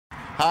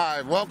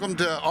Hi, welcome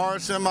to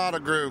RSM Auto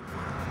Group,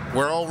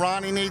 where old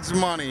Ronnie needs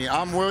money.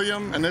 I'm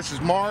William, and this is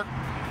Mark.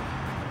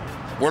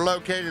 We're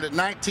located at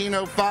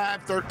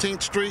 1905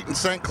 13th Street in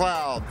St.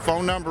 Cloud.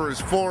 Phone number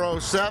is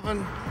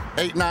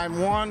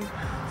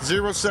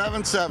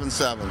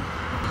 407-891-0777.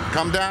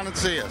 Come down and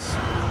see us.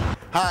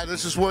 Hi,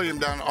 this is William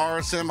down at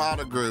RSM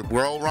Auto Group,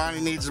 where old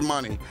Ronnie needs the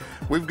money.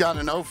 We've got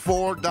an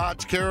 04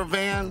 Dodge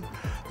Caravan,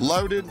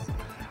 loaded,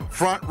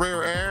 front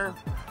rear air,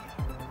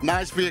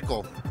 nice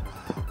vehicle.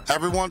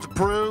 Everyone's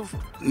approved,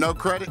 no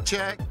credit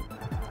check,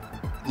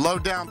 low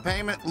down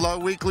payment, low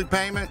weekly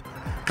payment.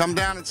 Come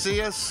down and see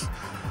us.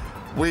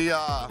 You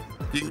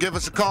can give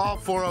us a call,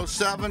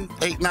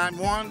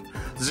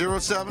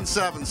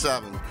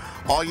 407-891-0777.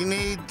 All you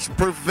need is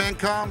proof of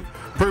income,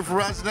 proof of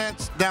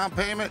residence, down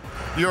payment,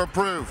 you're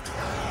approved.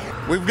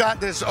 We've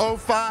got this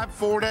 05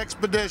 Ford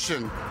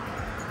Expedition.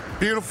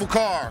 Beautiful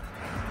car.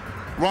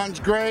 Runs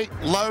great,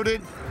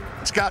 loaded.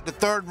 It's got the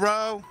third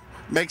row.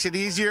 Makes it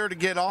easier to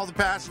get all the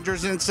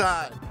passengers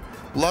inside.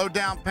 Low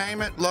down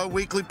payment, low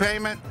weekly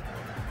payment.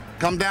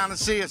 Come down and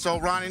see us.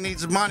 Old Ronnie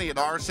needs money at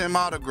RSM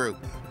Auto Group.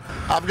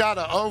 I've got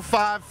a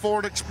 05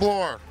 Ford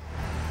Explorer.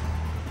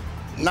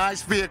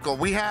 Nice vehicle.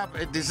 We have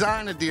a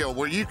designer deal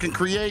where you can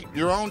create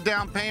your own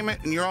down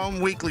payment and your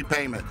own weekly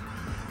payment.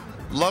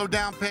 Low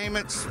down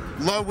payments,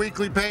 low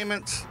weekly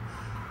payments,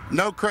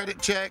 no credit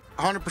check,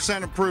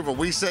 100% approval.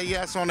 We say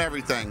yes on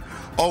everything.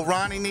 Old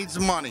Ronnie needs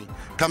the money.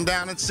 Come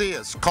down and see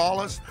us. Call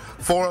us,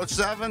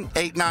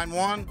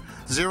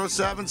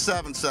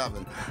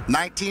 407-891-0777.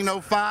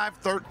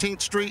 1905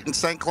 13th Street in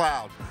St.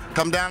 Cloud.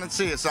 Come down and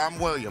see us. I'm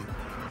William.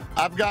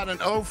 I've got an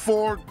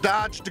 04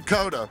 Dodge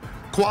Dakota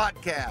quad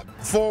cab,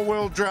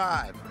 4-wheel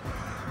drive.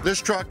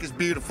 This truck is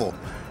beautiful.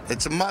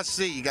 It's a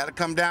must-see. You got to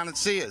come down and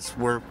see us.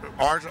 We're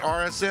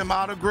RSM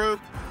Auto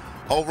Group.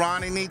 Old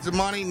Ronnie needs the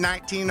money,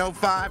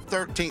 1905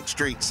 13th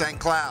Street, St.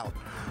 Cloud.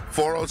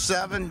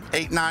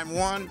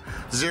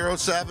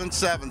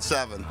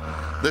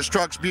 407-891-0777. This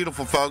truck's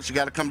beautiful, folks. You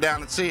got to come down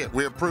and see it.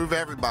 We approve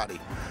everybody.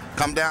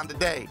 Come down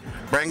today.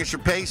 Bring us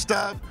your pay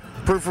stub,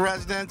 proof of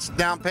residence,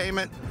 down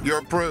payment. You're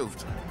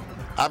approved.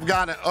 I've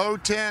got an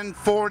 010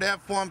 Ford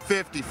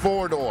F-150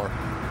 4-door.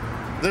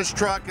 This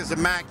truck is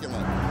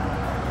immaculate.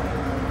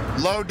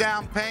 Low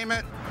down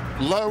payment,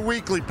 low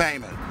weekly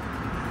payment.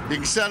 You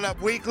can set it up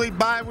weekly,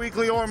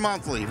 bi-weekly, or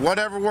monthly,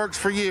 whatever works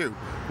for you.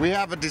 We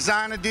have a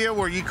designer deal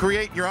where you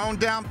create your own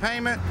down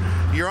payment,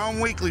 your own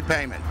weekly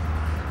payment.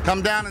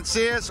 Come down and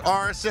see us,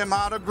 RSM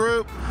Auto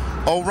Group.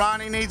 Old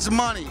Ronnie needs the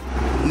money.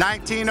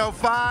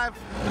 1905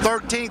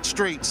 13th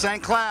Street,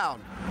 St. Cloud.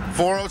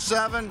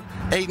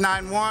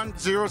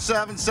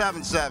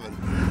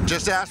 407-891-0777.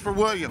 Just ask for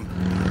William.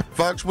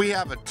 Folks, we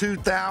have a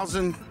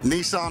 2000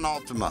 Nissan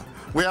Altima.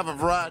 We have a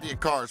variety of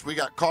cars. We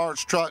got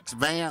cars, trucks,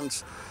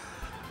 vans,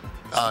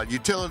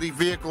 utility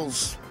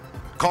vehicles,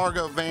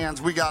 cargo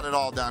vans. We got it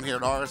all down here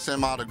at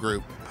RSM Auto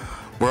Group,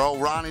 where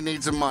old Ronnie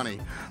needs the money.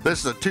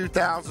 This is a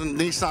 2000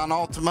 Nissan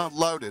Altima,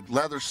 loaded,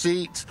 leather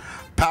seats,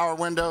 power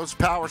windows,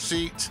 power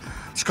seats.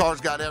 This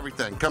car's got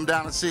everything. Come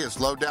down and see us.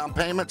 Low down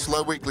payments,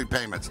 low weekly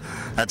payments.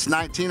 That's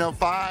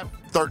 1905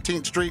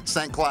 13th Street,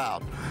 St.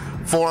 Cloud.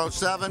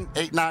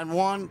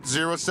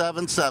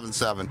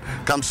 407-891-0777.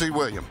 Come see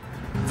William.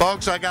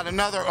 Folks, I got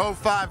another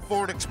 05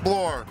 Ford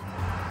Explorer.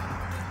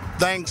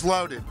 Thing's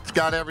loaded. It's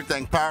got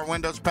everything. Power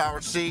windows, power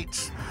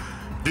seats.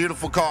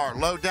 Beautiful car.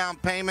 Low down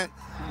payment,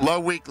 low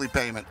weekly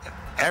payment.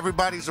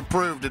 Everybody's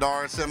approved at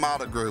RSM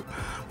Auto Group,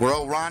 where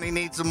old Ronnie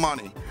needs the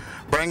money.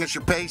 Bring us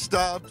your pay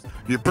stubs,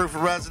 your proof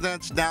of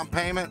residence, down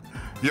payment.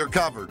 You're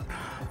covered.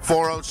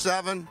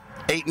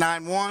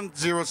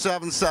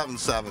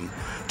 407-891-0777.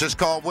 Just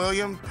call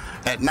William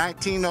at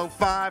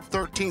 1905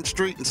 13th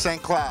Street in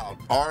St. Cloud.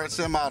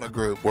 RSM Auto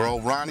Group, where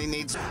old Ronnie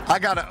needs. I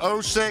got an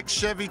 06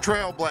 Chevy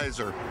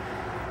Trailblazer.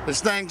 This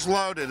thing's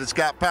loaded. It's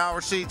got power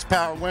seats,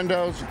 power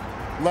windows,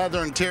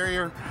 leather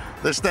interior.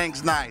 This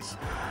thing's nice.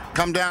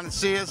 Come down and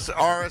see us,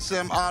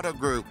 RSM Auto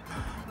Group,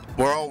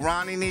 where old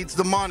Ronnie needs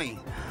the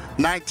money.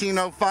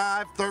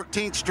 1905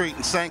 13th Street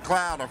in St.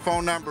 Cloud. Our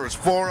phone number is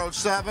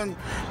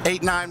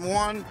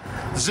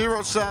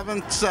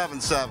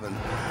 407-891-0777.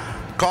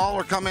 Call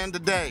or come in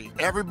today.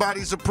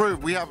 Everybody's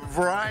approved. We have a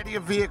variety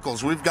of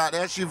vehicles. We've got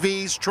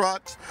SUVs,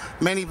 trucks,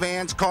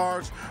 minivans,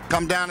 cars.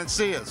 Come down and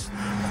see us.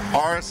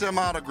 RSM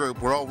Auto Group,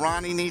 where old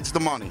Ronnie needs the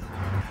money.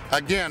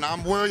 Again,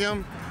 I'm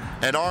William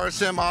at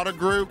RSM Auto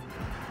Group,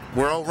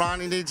 where old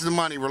Ronnie needs the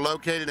money. We're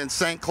located in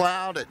St.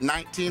 Cloud at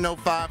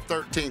 1905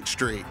 13th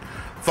Street.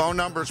 Phone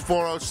number is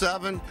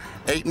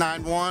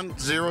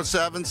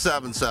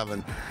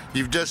 407-891-0777.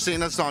 You've just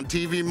seen us on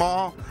TV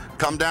Mall.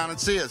 Come down and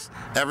see us.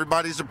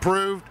 Everybody's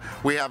approved.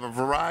 We have a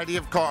variety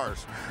of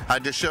cars. I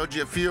just showed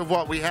you a few of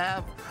what we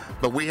have,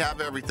 but we have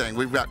everything.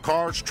 We've got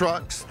cars,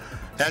 trucks,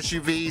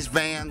 SUVs,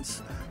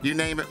 vans, you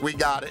name it, we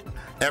got it.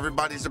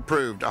 Everybody's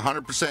approved,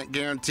 100%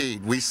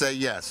 guaranteed. We say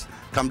yes.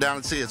 Come down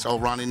and see us.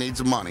 Old Ronnie needs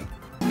the money.